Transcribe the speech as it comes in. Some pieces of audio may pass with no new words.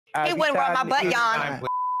He wouldn't rub my butt, Your Honor.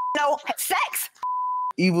 No sex.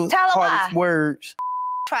 Evil, Tell him hardest why. words.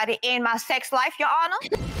 Try to end my sex life, Your Honor.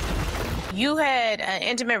 You had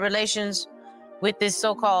intimate relations with this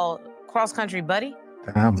so-called cross-country buddy?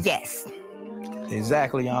 Damn. Yes.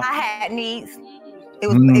 Exactly, Your Honor. I had needs. It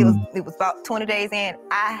was about 20 days in.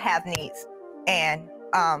 I have needs, and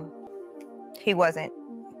he wasn't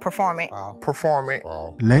performing.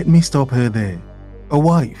 Let me stop her there. A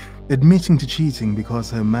wife admitting to cheating because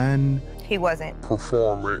her man... He wasn't.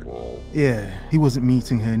 Yeah, he wasn't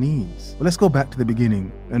meeting her needs. But let's go back to the beginning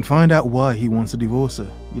and find out why he wants to divorce her.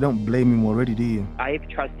 You don't blame him already, do you? I have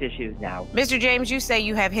trust issues now. Mr. James, you say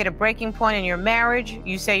you have hit a breaking point in your marriage.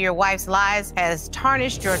 You say your wife's lies has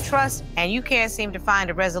tarnished your trust, and you can't seem to find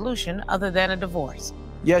a resolution other than a divorce.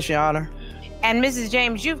 Yes, Your Honor. And Mrs.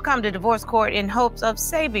 James, you've come to divorce court in hopes of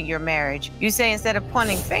saving your marriage. You say instead of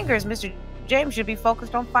pointing fingers, Mr. James should be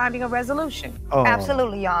focused on finding a resolution. Oh.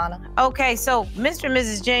 Absolutely, Your Honor. Okay, so Mr. and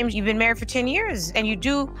Mrs. James, you've been married for 10 years and you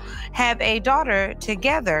do have a daughter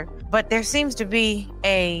together, but there seems to be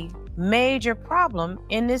a major problem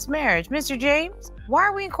in this marriage. Mr. James, why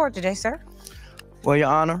are we in court today, sir? Well, Your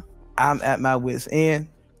Honor, I'm at my wit's end.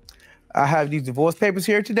 I have these divorce papers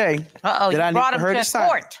here today. You brought them to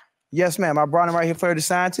court. Yes, ma'am. I brought them right here for her to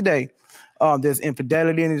sign today. There's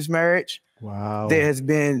infidelity in this marriage. Wow. There has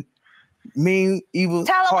been mean, evil,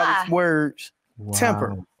 hardest words,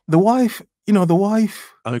 temper. The wife, the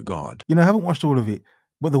wife... Oh, God. I haven't watched all of it,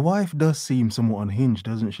 but the wife does seem somewhat unhinged,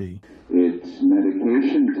 doesn't she? It's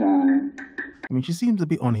medication time. I mean, she seems a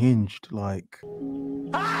bit unhinged, like...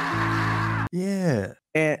 Yeah.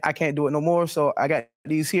 And I can't do it no more, so I got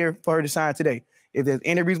these here for her to sign today. If there's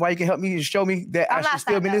any reason why you can help me to show me that I should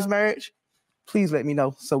still be in this marriage, please let me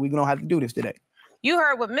know so we don't have to do this today. You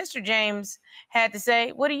heard what Mr. James had to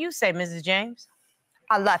say. What do you say, Mrs. James?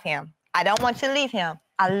 I love him. I don't want to leave him.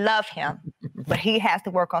 I love him, but he has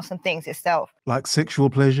to work on some things himself. Like sexual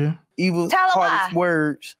pleasure? Evil, Tell him hardest why.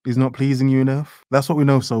 words. He's not pleasing you enough? That's what we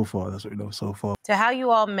know so far. To how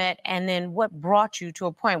you all met, and then what brought you to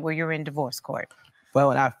a point where you're in divorce court? Well,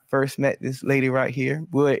 when I first met this lady right here,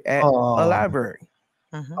 we were at a library.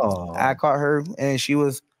 I caught her, and she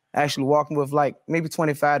was actually walking with like maybe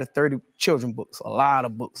 25 to 30 children books, a lot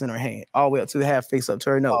of books in her hand, all the way up to the half face up to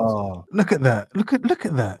her nose. Oh, look at that. Look at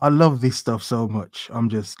that. I love this stuff so much. I'm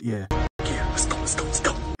just, yeah. Yeah, let's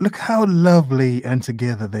go. Look how lovely and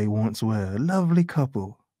together they once were. A lovely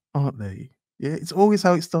couple, aren't they? Yeah, it's always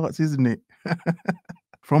how it starts, isn't it?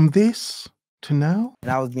 From this to now?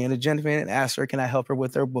 And I was being a gentleman and asked her, can I help her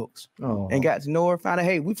with her books? And got to know her, found out,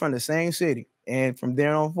 hey, we from the same city. And from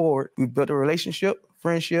there on forward, we built a relationship,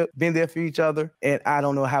 friendship, been there for each other. And I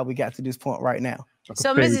don't know how we got to this point right now.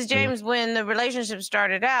 So, Mrs. James, when the relationship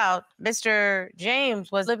started out, Mr.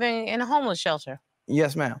 James was living in a homeless shelter.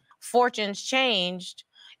 Yes, ma'am. Fortunes changed,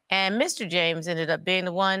 and Mr. James ended up being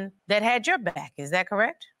the one that had your back. Is that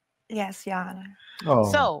correct? Yes, Your Honor.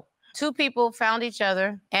 So, two people found each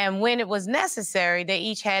other, and when it was necessary, they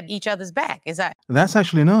each had each other's back. Is that? That's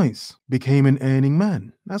actually nice. Became an earning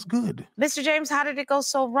man. That's good. Mr. James, how did it go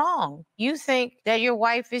so wrong? You think that your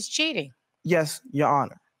wife is cheating? Yes, Your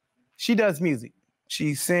Honor. She does music.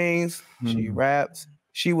 She sings, she raps.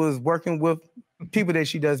 She was working with people that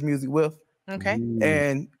she does music with. Okay.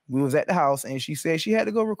 And we was at the house, and she said she had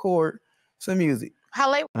to go record some music. How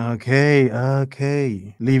late?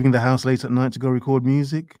 Okay. Leaving the house late at night to go record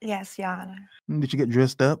music? Yes, Your Honor. Did you get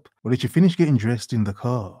dressed up? Or did you finish getting dressed in the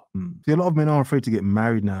car? See, a lot of men are afraid to get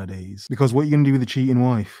married nowadays. Because what are you going to do with a cheating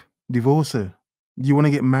wife? Divorce her? Do you want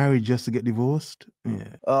to get married just to get divorced?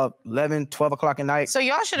 Yeah. 11, 12 o'clock at night. So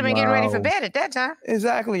y'all should have been getting ready for bed at that time.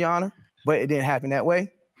 Exactly, Your Honor. But it didn't happen that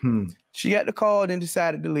way. She got the call and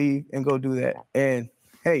decided to leave and go do that. And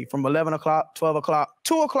hey, from 11 o'clock, 12 o'clock,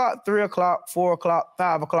 2 o'clock, 3 o'clock, 4 o'clock,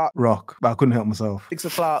 5 o'clock. Rock, but I couldn't help myself. 6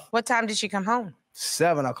 o'clock. What time did she come home?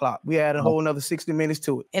 7 o'clock. We had a whole another 60 minutes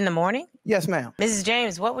to it. In the morning? Yes, ma'am. Mrs.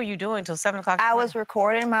 James, what were you doing till 7 o'clock? I was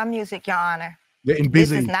recording my music, Your Honor. Getting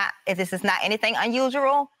busy. This is not anything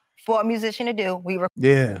unusual for a musician to do.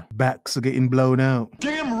 Yeah, backs are getting blown out.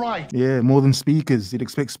 Damn right. Yeah, more than speakers. You'd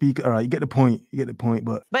expect speaker. All right, you get the point.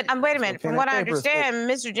 But wait a minute. From what I understand,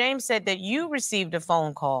 Mr. James said that you received a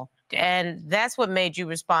phone call, and that's what made you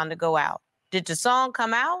respond to go out. Did the song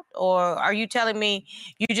come out, or are you telling me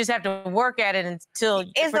you just have to work at it until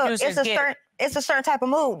producers get it? It's a certain type of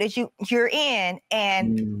mood that you're in,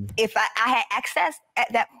 and if I had access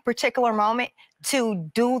at that particular moment to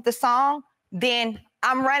do the song, then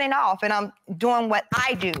I'm running off and I'm doing what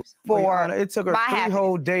I do for it took her my 3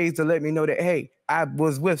 whole days to let me know that, hey, I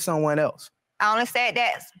was with someone else. I only said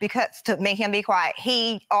that because to make him be quiet.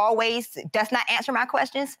 He always does not answer my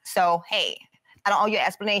questions. So, hey, I don't owe you an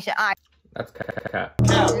explanation. That's cat.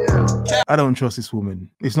 I don't trust this woman.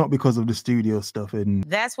 It's not because of the studio stuff. And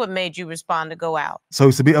that's what made you respond to go out. So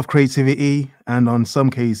it's a bit of creativity and on some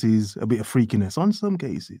cases, a bit of freakiness on some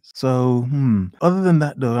cases. So, other than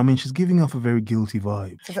that though, I mean, she's giving off a very guilty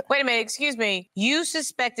vibe. Wait a minute, excuse me. You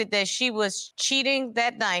suspected that she was cheating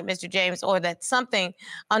that night, Mr. James, or that something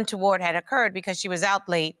untoward had occurred because she was out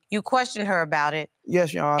late. You questioned her about it.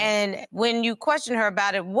 Yes, Your Honor. And when you questioned her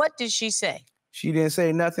about it, what did she say? She didn't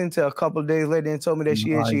say nothing till a couple of days later and told me that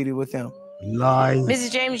she had cheated with him. Lies. Mrs.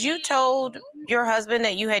 James, you told your husband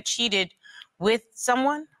that you had cheated with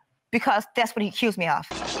someone? Because that's what he accused me of.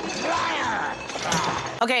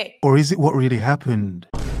 Okay. Or is it what really happened?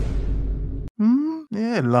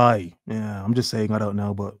 Yeah, lie. Yeah, I'm just saying I don't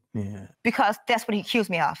know, but yeah. Because that's what he accused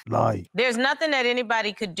me of. Lie. There's nothing that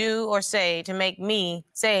anybody could do or say to make me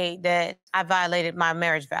say that I violated my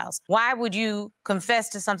marriage vows. Why would you confess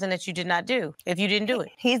to something that you did not do if you didn't do it?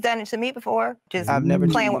 He's done it to me before. Just I've never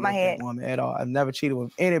playing with my head. Woman at all. I've never cheated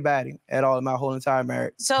with anybody at all in my whole entire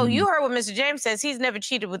marriage. So you heard what Mr. James says. He's never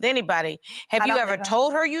cheated with anybody. Have you ever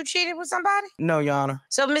told her you cheated with somebody? No, Your Honor.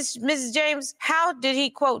 So Mrs. James, how did he,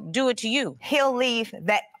 quote, do it to you? He'll leave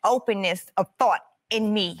that openness of thought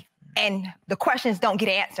in me, and the questions don't get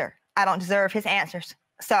answered. I don't deserve his answers.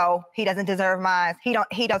 So he doesn't deserve mine.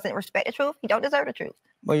 He doesn't respect the truth. He don't deserve the truth.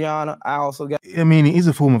 But Your Honor, I also got... I mean, it is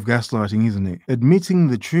a form of gaslighting, isn't it? Admitting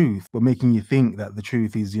the truth, but making you think that the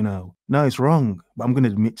truth is, no, it's wrong, but I'm going to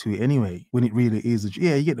admit to it anyway, when it really is.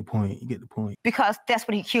 Yeah, you get the point. You get the point. Because that's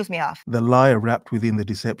what he accused me of. The lie wrapped within the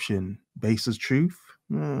deception, based as truth.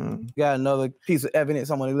 Got another piece of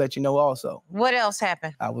evidence I want to let you know also. What else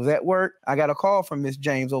happened? I was at work. I got a call from Miss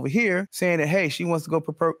James over here saying that, hey, she wants to go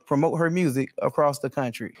promote her music across the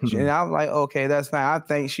country. And I was like, okay, that's fine. I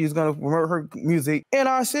think she's going to promote her music in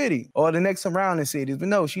our city or the next surrounding cities. But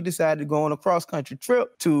no, she decided to go on a cross-country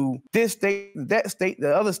trip to this state, that state,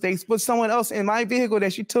 the other states, but someone else in my vehicle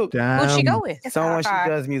that she took. Who'd she go with? Someone she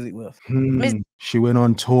does music with. She went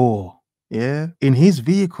on tour. Yeah, in his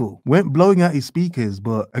vehicle, went blowing out his speakers,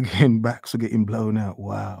 but again, backs were getting blown out.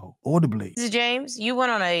 Wow, audibly. Mrs. James, you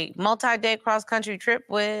went on a multi-day cross-country trip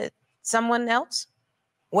with someone else?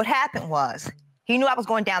 What happened was, he knew I was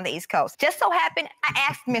going down the East Coast. Just so happened, I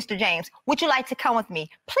asked Mr. James, would you like to come with me?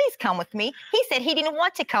 Please come with me. He said he didn't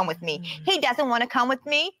want to come with me. He doesn't want to come with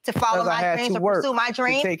me to follow my dreams or pursue my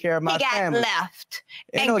dreams. Take care of my family. He got left.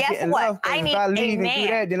 And guess what? I need a man. Do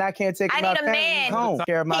that, then I can't take my family home. Take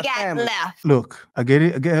care of my family. Left. Look, I get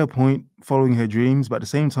it. I get her point, following her dreams, but at the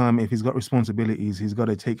same time, if he's got responsibilities, he's got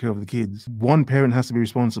to take care of the kids. One parent has to be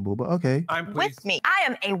responsible, but okay. With me, I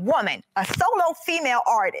am a woman, a solo female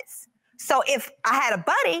artist. So if I had a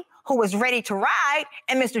buddy who was ready to ride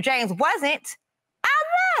and Mr. James wasn't,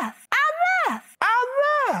 I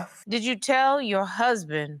left. Did you tell your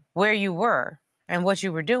husband where you were and what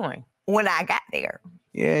you were doing? When I got there.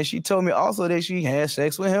 Yeah, she told me also that she had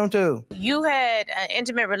sex with him too. You had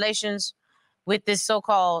intimate relations with this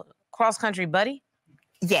so-called cross-country buddy?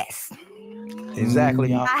 Yes.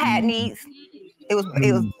 Exactly. I had needs. It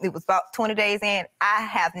was about 20 days in. I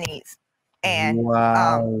have needs. And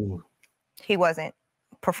wow. He wasn't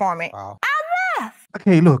performing. Wow. I left.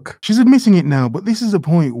 Okay, look, she's admitting it now, but this is the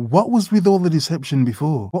point. What was with all the deception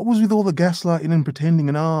before? What was with all the gaslighting and pretending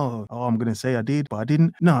and I'm going to say I did, but I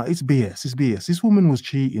didn't? No, it's BS. It's BS. This woman was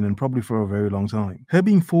cheating and probably for a very long time. Her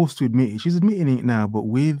being forced to admit it, she's admitting it now, but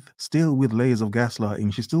still with layers of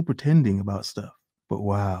gaslighting, she's still pretending about stuff. But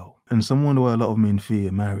wow. And someone who a lot of men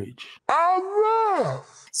fear, marriage. I left.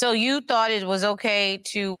 So you thought it was okay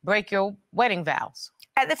to break your wedding vows?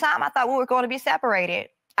 At the time, I thought we were going to be separated.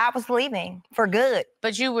 I was leaving for good.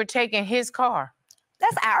 But you were taking his car.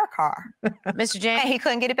 That's our car. Mr. James. And he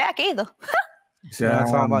couldn't get it back either. See what I'm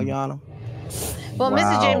talking about, Yana? Well,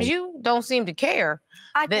 Mr. James, you don't seem to care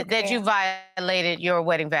that you violated your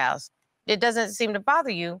wedding vows. It doesn't seem to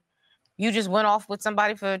bother you. You just went off with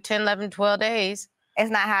somebody for 10, 11, 12 days. It's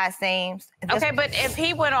not how it seems. Okay, but if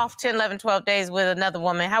he went off 10, 11, 12 days with another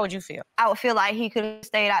woman, how would you feel? I would feel like he could have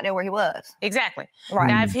stayed out there where he was. Exactly. Right.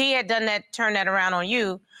 Now, if he had done that, turned that around on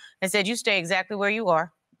you and said, you stay exactly where you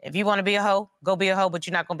are. If you want to be a hoe, go be a hoe, but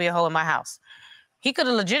you're not going to be a hoe in my house. He could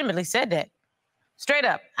have legitimately said that. Straight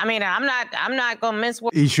up. I mean, I'm not going to mince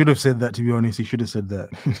words. He should have said that, to be honest. He should have said that.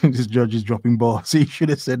 This judge is dropping bars. He should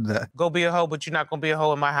have said that. Go be a hoe, but you're not going to be a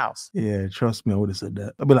hoe in my house. Yeah, trust me, I would have said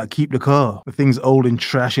that. I'd be like, keep the car. The thing's old and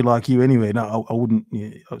trashy like you anyway. No, I wouldn't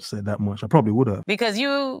have said that much. I probably would have. Because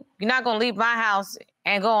you're not going to leave my house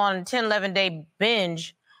and go on a 10, 11-day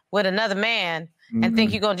binge with another man and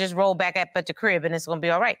think you're going to just roll back up at the crib and it's going to be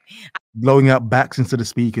all right. Blowing out backs into the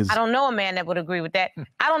speakers. I don't know a man that would agree with that.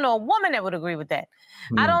 I don't know a woman that would agree with that.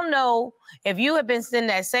 I don't know if you have been in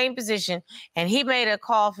that same position and he made a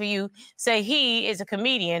call for you, say he is a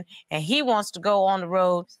comedian and he wants to go on the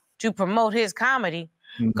road to promote his comedy,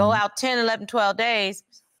 go out 10, 11, 12 days,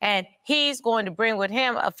 and he's going to bring with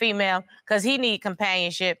him a female because he needs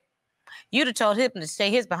companionship. You'd have told him to stay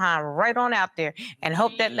his behind right on out there and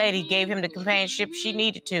hope that lady gave him the companionship she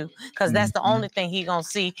needed to, because that's the only thing he gonna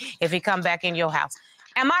see if he come back in your house.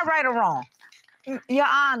 Am I right or wrong? Your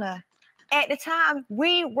Honor, at the time,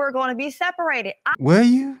 we were going to be separated. Were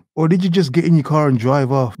you? Or did you just get in your car and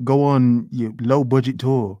drive off, go on your low budget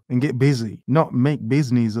tour and get busy? Not make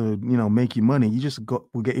business or, you know, make you money. You just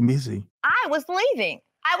were getting busy. I was leaving.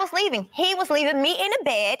 He was leaving me in a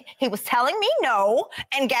bed. He was telling me no.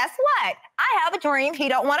 And guess what? I have a dream. He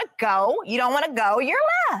don't want to go. You don't want to go. You're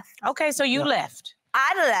left. Okay, so you left.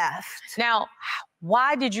 I left. Now,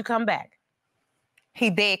 why did you come back? He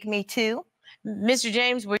begged me to. Mr.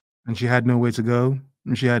 James, and she had nowhere to go.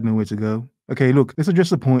 Okay, look, let's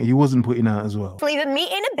address the point. He wasn't putting out as well. Leaving me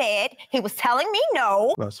in a bed. He was telling me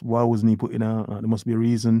no. Plus, why wasn't he putting out? There must be a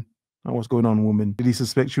reason. What's going on, woman? Did he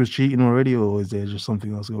suspect she was cheating already, or is there just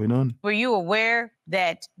something else going on? Were you aware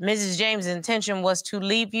that Mrs. James' intention was to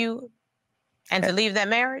leave you and to leave that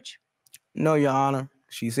marriage? No, Your Honor.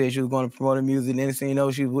 She said she was going to promote her music. Next thing you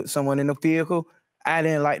know, she was with someone in the vehicle. I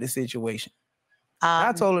didn't like the situation.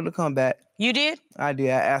 I told her to come back. You did? I did.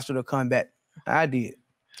 I asked her to come back. I did.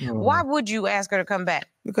 Why would you ask her to come back?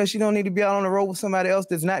 Because she don't need to be out on the road with somebody else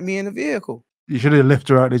that's not me in the vehicle. You should have left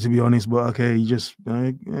her out there, to be honest, but okay, he just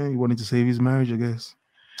he wanted to save his marriage, I guess.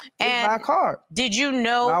 And it's my car. Did you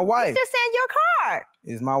know? My wife. You just said your car.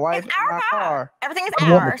 It's my wife. It's our my car. Everything is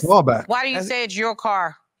I want ours. the car back. Why do you say it's your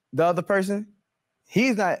car? The other person,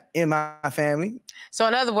 he's not in my family. So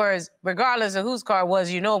in other words, regardless of whose car it was,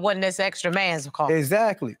 you know it wasn't this extra man's car.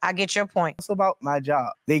 Exactly. I get your point. It's about my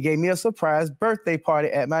job. They gave me a surprise birthday party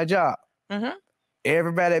at my job.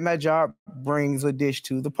 Everybody at my job brings a dish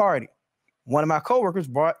to the party. One of my coworkers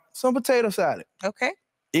brought some potato salad. Okay.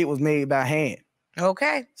 It was made by hand.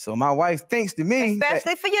 Okay. So my wife thinks to me,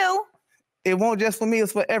 especially for you, it won't just for me,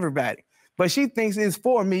 it's for everybody. But she thinks it's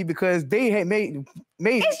for me because they had made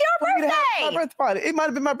it's your birthday. My birthday party. It might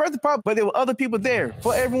have been my birthday party, but there were other people there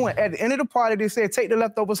for everyone. At the end of the party, they said, take the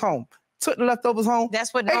leftovers home. Took the leftovers home.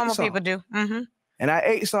 That's what normal people do. And I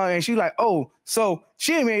ate some, and she's like, oh, so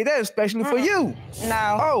she made that especially for you.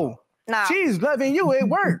 No. Oh, no. She's loving you at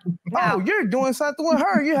work. No. Oh, you're doing something with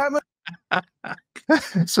her. You haven't.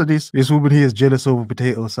 So this woman here is jealous over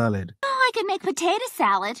potato salad. Oh, I can make potato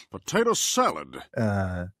salad. Potato salad?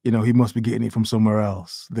 You know, he must be getting it from somewhere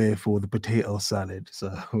else. Therefore, the potato salad.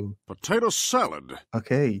 So potato salad.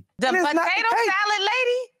 Okay. The potato salad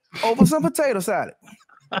lady? Over some potato salad.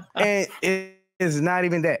 And it's not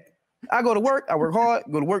even that. I go to work, I work hard,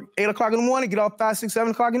 go to work 8 o'clock in the morning, get off 5, 6,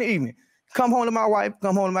 7 o'clock in the evening. Come home to my wife,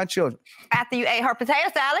 come home to my children. After you ate her potato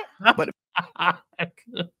salad? But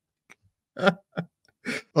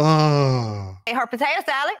ate her potato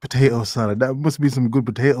salad? Potato salad. That must be some good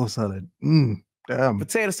potato salad. Damn.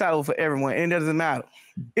 Potato salad for everyone, and it doesn't matter.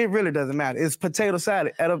 It really doesn't matter. It's potato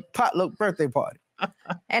salad at a potluck birthday party.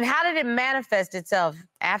 And how did it manifest itself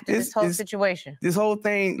after this whole situation? This whole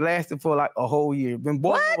thing lasted for like a whole year. Been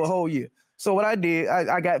boiling for a whole year. So what I did,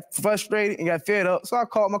 I got frustrated and got fed up. So I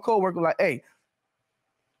called my coworker like, hey,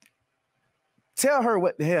 tell her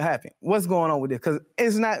what the hell happened. What's going on with this? Because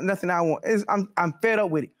it's not nothing I want. I'm fed up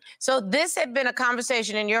with it. So this had been a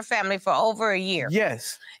conversation in your family for over a year.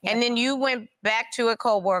 Yes. And then you went back to a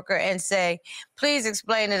coworker and say, please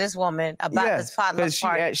explain to this woman about this potluck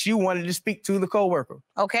party. She wanted to speak to the coworker.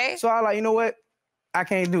 Okay. So I like, you know what? I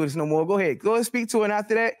can't do this no more. Go ahead and speak to her. And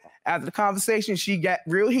after that, after the conversation, she got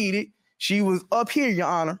real heated. She was up here, Your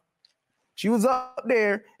Honor. She was up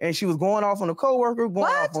there, and she was going off on the coworker, going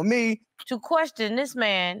off on me. To question this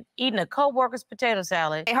man eating a coworker's potato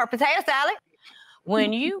salad. Ate her potato salad?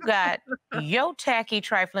 When you got your tacky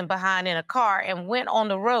trifling behind in a car and went on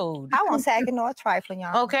the road. I won't tacky nor trifling,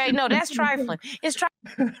 y'all. Okay, no, that's trifling. It's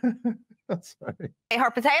trifling. Sorry. Ate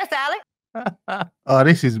her potato salad? Oh,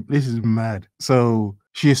 this is mad. So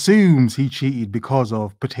she assumes he cheated because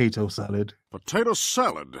of potato salad. Potato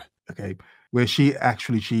salad. Okay, where she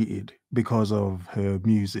actually cheated because of her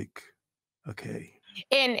music. Okay.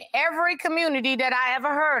 In every community that I ever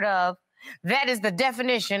heard of, that is the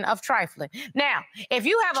definition of trifling. Now, if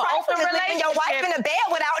you have an open relationship, leaving your wife in a bed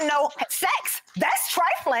without no sex, that's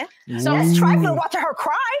trifling. So that's trifling watching her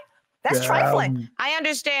cry. That's trifling. I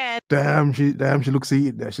understand. Damn, she looks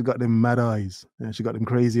eaten. She got them mad eyes. Yeah, she got them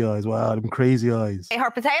crazy eyes. Wow, them crazy eyes. Hey, her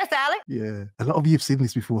potato salad. Yeah. A lot of you have seen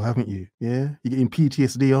this before, haven't you? Yeah. You're getting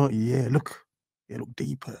PTSD, aren't you? Yeah, look. Yeah, look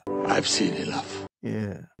deeper. I've seen enough.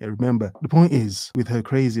 Yeah. Yeah, remember. The point is, with her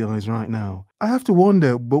crazy eyes right now, I have to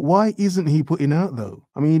wonder, but why isn't he putting out though?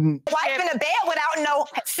 I mean, Wife in a bed without no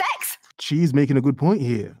sex. She's making a good point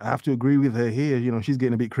here. I have to agree with her here. You know, she's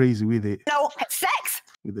getting a bit crazy with it. No sex.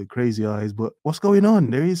 With the crazy eyes, but what's going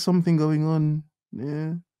on? There is something going on.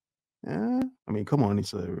 Yeah. Yeah. I mean, come on,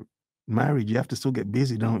 it's a marriage. You have to still get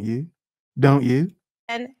busy, don't you? Don't you?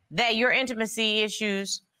 And that your intimacy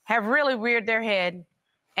issues have really reared their head.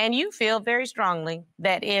 And you feel very strongly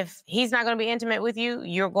that if he's not going to be intimate with you,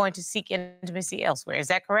 you're going to seek intimacy elsewhere. Is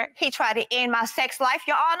that correct? He tried to end my sex life,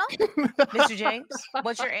 Your Honor. Mr. James,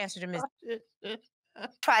 what's your answer to Ms.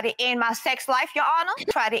 Try to end my sex life, Your Honor.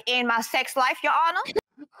 Try to end my sex life, Your Honor.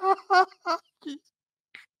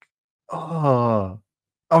 Oh,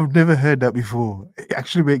 I've never heard that before. It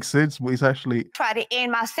actually makes sense, but it's actually... Try to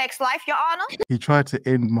end my sex life, Your Honor. He tried to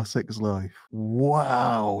end my sex life.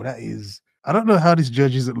 Wow, that is... I don't know how this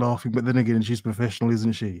judge isn't laughing, but then again, she's professional,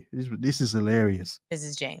 isn't she? This is hilarious.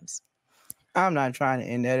 Mrs. James. I'm not trying to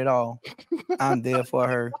end that at all. I'm there for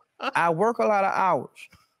her. I work a lot of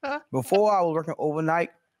hours. Before I was working overnight.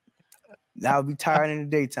 Now I'll be tired in the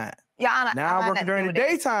daytime. Your Honor, now I'm working during the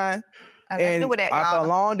daytime. And that, after a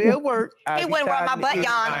long day of work, he wouldn't rub my butt,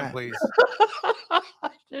 Your Honor. Please.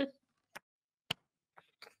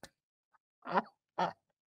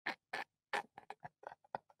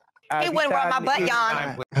 He wouldn't rub my butt, Your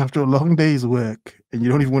Honor. After a long day's work, and you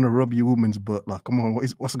don't even want to rub your woman's butt, like, come on,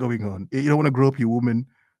 what's going on? You don't want to grow up your woman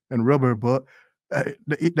and rub her butt. That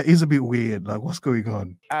is a bit weird. Like, what's going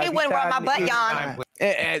on? He wouldn't rub my butt, Your Honor.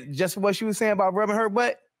 And just what she was saying about rubbing her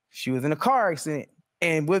butt, she was in a car accident.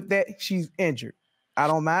 And with that, she's injured. I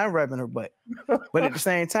don't mind rubbing her butt. But at the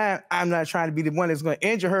same time, I'm not trying to be the one that's going to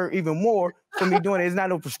injure her even more for me doing it. It's not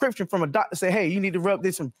no prescription from a doctor say, hey, you need to rub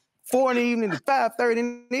this from 4 in the evening to 5:30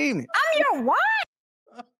 in the evening. I'm your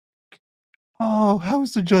wife. Oh, how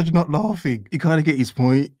is the judge not laughing? You kind of get his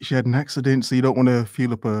point. She had an accident, so you don't want to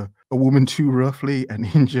feel up a woman too roughly and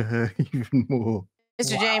injure her even more.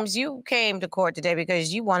 Mr. James, you came to court today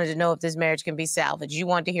because you wanted to know if this marriage can be salvaged. You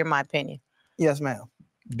wanted to hear my opinion. Yes, ma'am.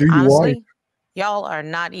 Do you Honestly, y'all are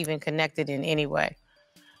not even connected in any way.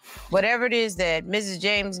 Whatever it is that Mrs.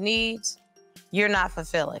 James needs, you're not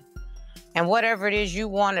fulfilling. And whatever it is you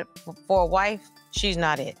wanted for a wife, she's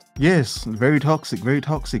not it. Yes, very toxic, very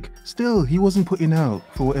toxic. Still, he wasn't putting out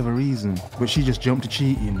for whatever reason, but she just jumped to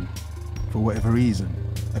cheating for whatever reason.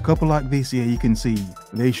 A couple like this, yeah, you can see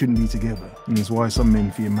they shouldn't be together. And that's why some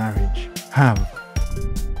men fear marriage. Have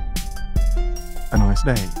a nice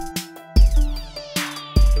day.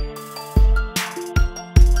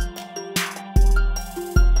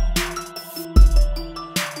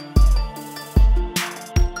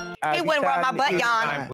 He wouldn't rub my butt, Your Honor.